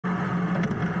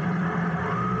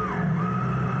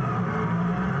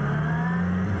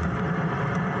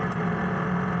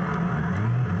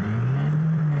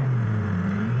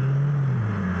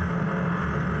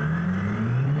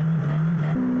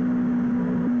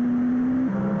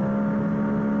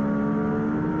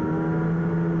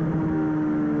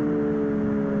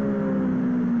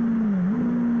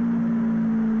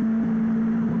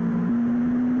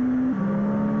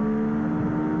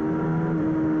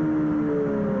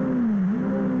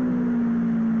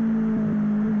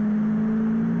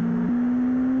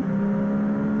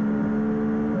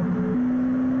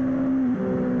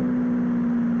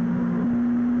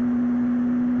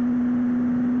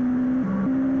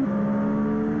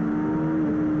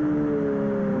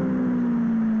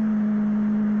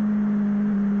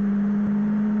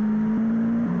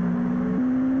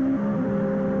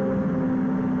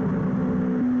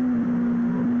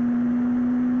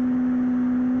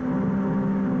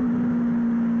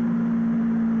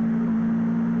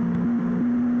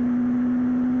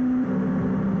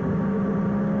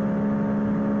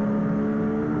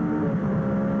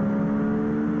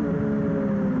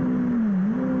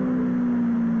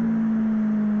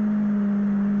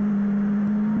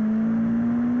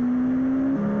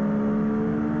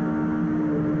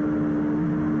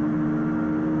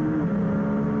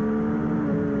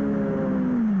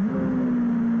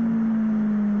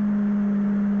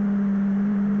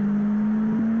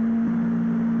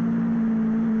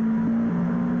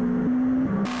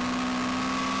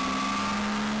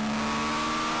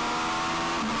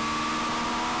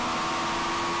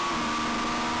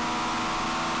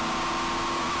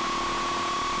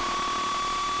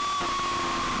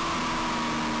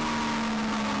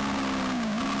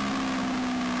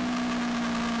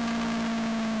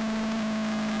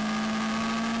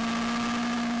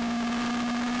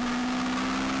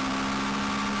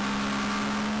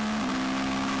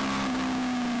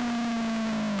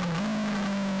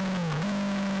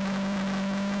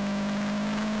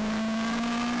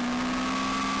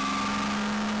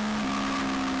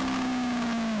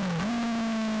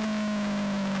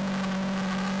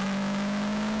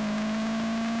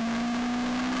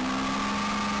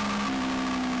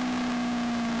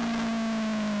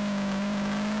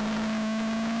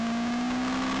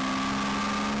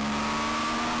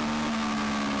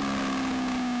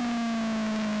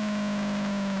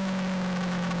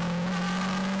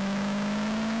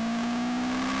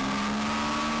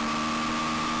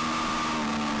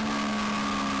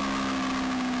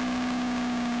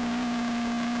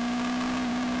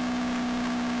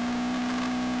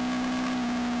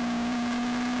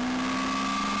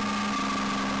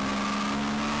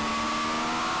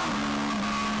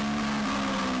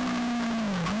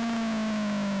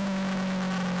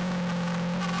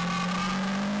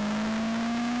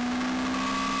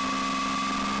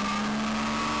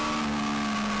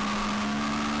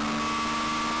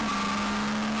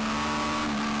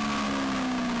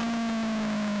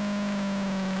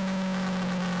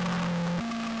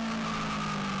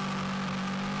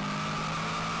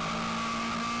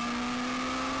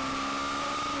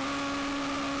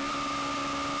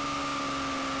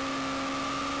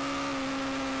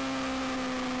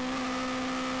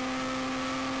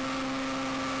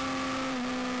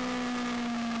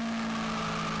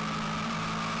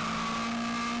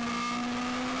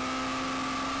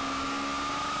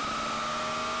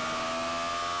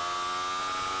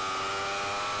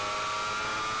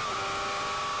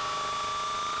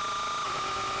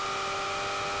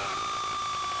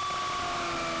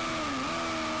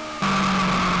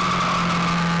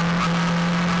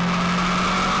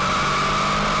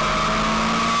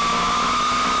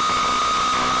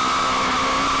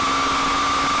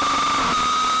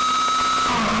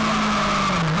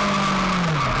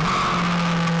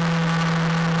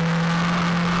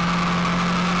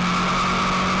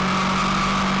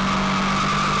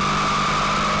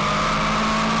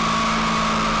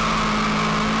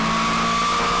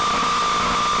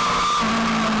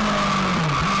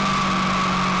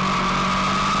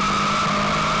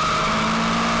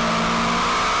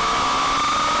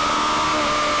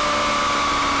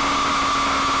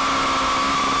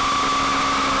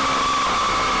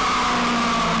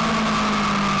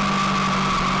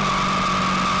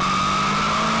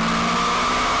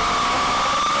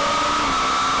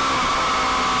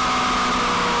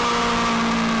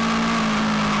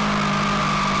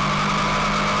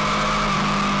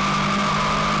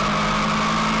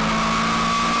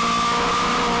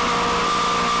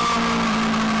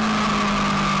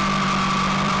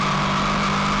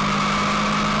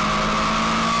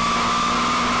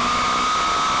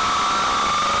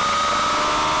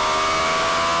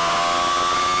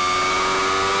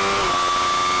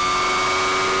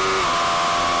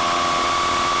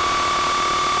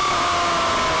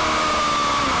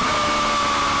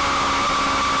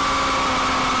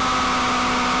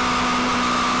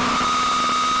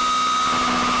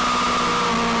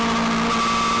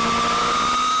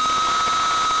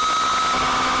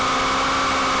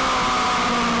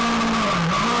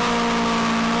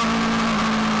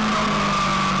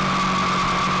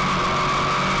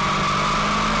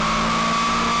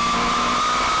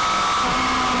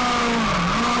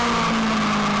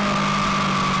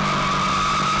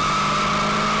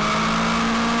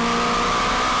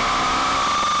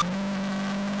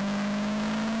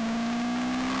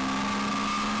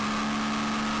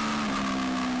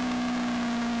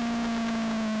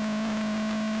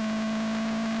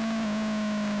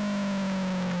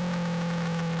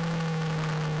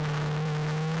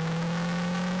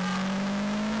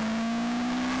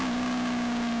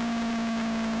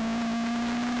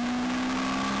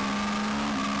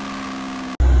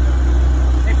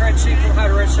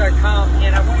Motorsports.com,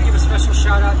 and I want to give a special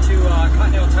shout out to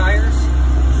Conley Tires.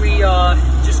 We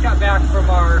just got back from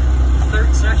our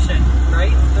third session,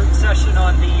 right? Third session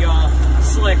on the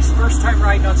slicks. First time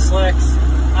riding on slicks.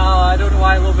 I don't know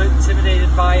why, I'm a little bit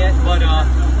intimidated by it, but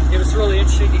it was really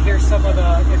interesting to hear some of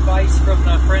the advice from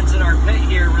the friends in our pit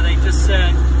here, where they just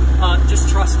said, just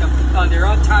trust them. They're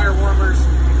on tire warmers,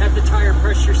 had the tire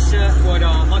pressure set, what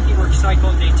Monkey Works Cycle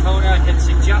in Daytona had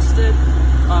suggested.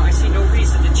 I see no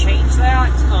reason to change that.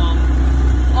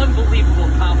 Unbelievable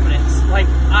confidence. Like,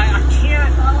 I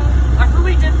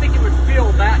really didn't think it would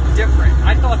feel that different.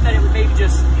 I thought that it would maybe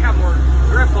just have more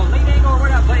grip on lean angle or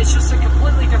whatever, but it's just a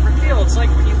completely different feel. It's like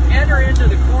when you enter into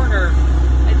the corner,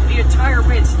 the entire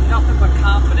way it's nothing but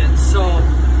confidence. So,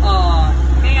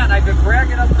 man, I've been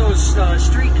bragging up those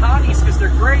street Conneys because they're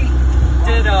great.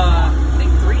 Did, I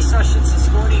think 3 sessions this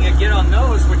morning again on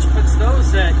those, which puts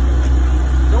those at,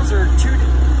 those are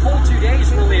full 2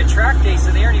 days really at track days,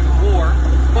 and they aren't even wore.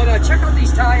 But check out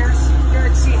these tires here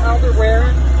and see how they're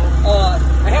wearing.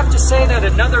 I have to say that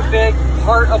another big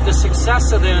part of the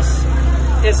success of this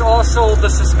is also the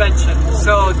suspension.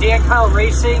 So Dan Kyle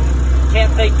Racing,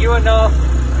 can't thank you enough.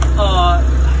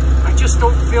 I just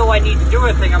don't feel I need to do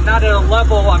anything. I'm not at a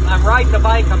level, I'm riding the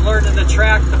bike, I'm learning the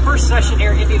track. The first session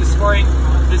here at Indy this morning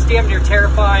is damn near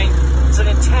terrifying. It's an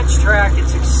intense track,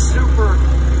 it's super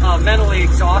mentally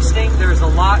exhausting. There's a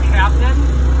lot happening,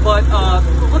 but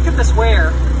look at this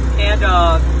wear. And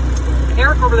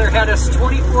Eric over there had us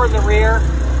 24 in the rear,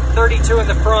 32 in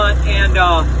the front, and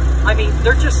I mean,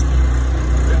 they're just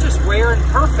wearing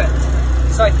perfect.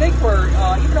 So I think we're,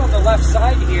 even on the left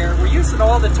side here, we're using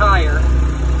all the tire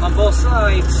on both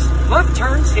sides. Left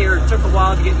turns here took a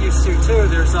while to get used to too.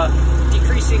 There's a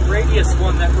decreasing radius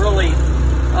one that really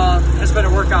has been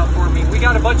a workout for me. We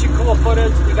got a bunch of cool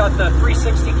footage. We got the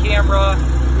 360 camera.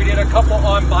 We did a couple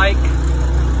on bike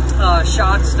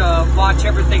shots to watch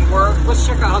everything work. Let's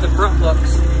check out how the front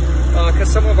looks, because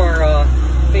some of our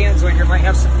fans on here might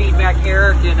have some feedback.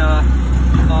 Eric and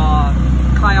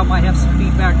Kyle might have some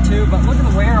feedback too, but look at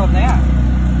the wear on that.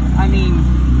 I mean,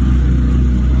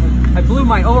 I blew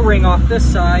my O-ring off this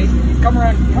side. Come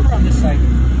around this side,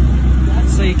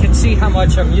 so you can see how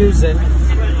much I'm using.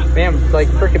 Man, like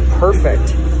freaking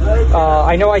perfect.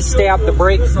 I know I stabbed the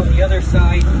brakes on the other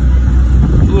side,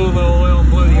 blew a little oil,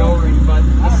 blew the O-ring, but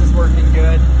this is working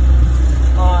good.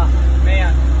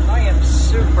 Man, I am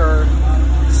super,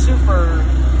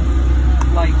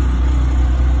 like,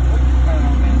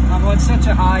 I'm on such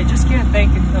a high. Just can't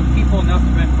thank people enough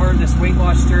who've been part of this weight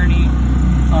loss journey,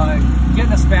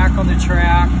 getting us back on the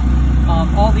track.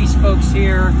 All these folks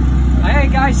here. Hey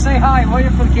guys, say hi.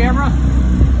 Waiting for the camera.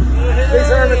 Hey. These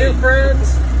are the new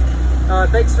friends.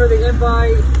 Thanks for the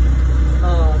invite.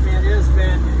 Man, it has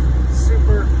been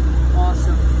super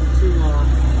awesome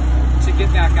to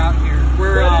get back out here.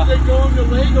 We're going to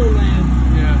Legoland.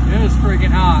 Yeah, it is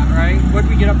friggin' hot, right? What did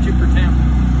we get up to for temp?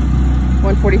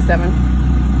 147.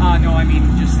 No, I mean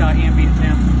just ambient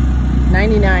temp.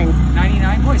 99.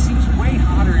 99? Boy, it seems way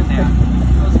hotter in that.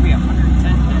 It's supposed to be 110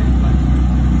 today, but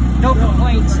no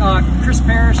complaints. Chris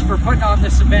Parrish for putting on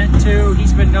this event too.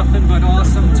 He's been nothing but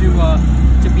awesome to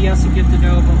BS and get to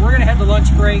know. But we're gonna head to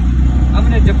lunch break. I'm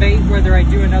gonna debate whether I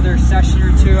do another session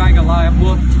or two. I ain't gonna lie, I'm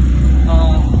whooped.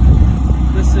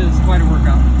 This is quite a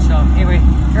workout. So anyway,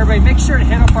 everybody make sure to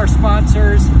hit up our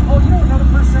sponsors. Oh, you know another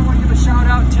person I want to give a shout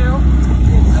out to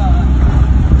is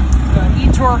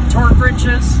E-Torque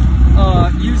wrenches.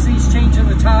 Use these changing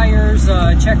the tires,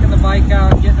 checking the bike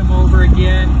out, getting them over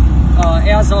again.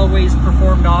 As always,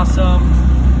 performed awesome.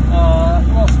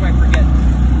 Who else am I forgetting?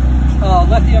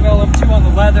 Lithium LM2 on the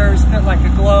leathers, fit like a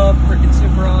glove, freaking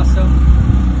super awesome.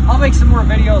 I'll make some more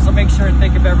videos. I'll make sure and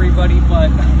think of everybody,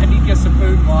 but I need to get some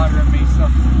food and water in me. So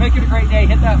make it a great day.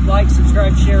 Hit that like,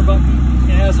 subscribe, share button,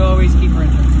 and as always, keep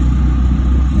wrenching.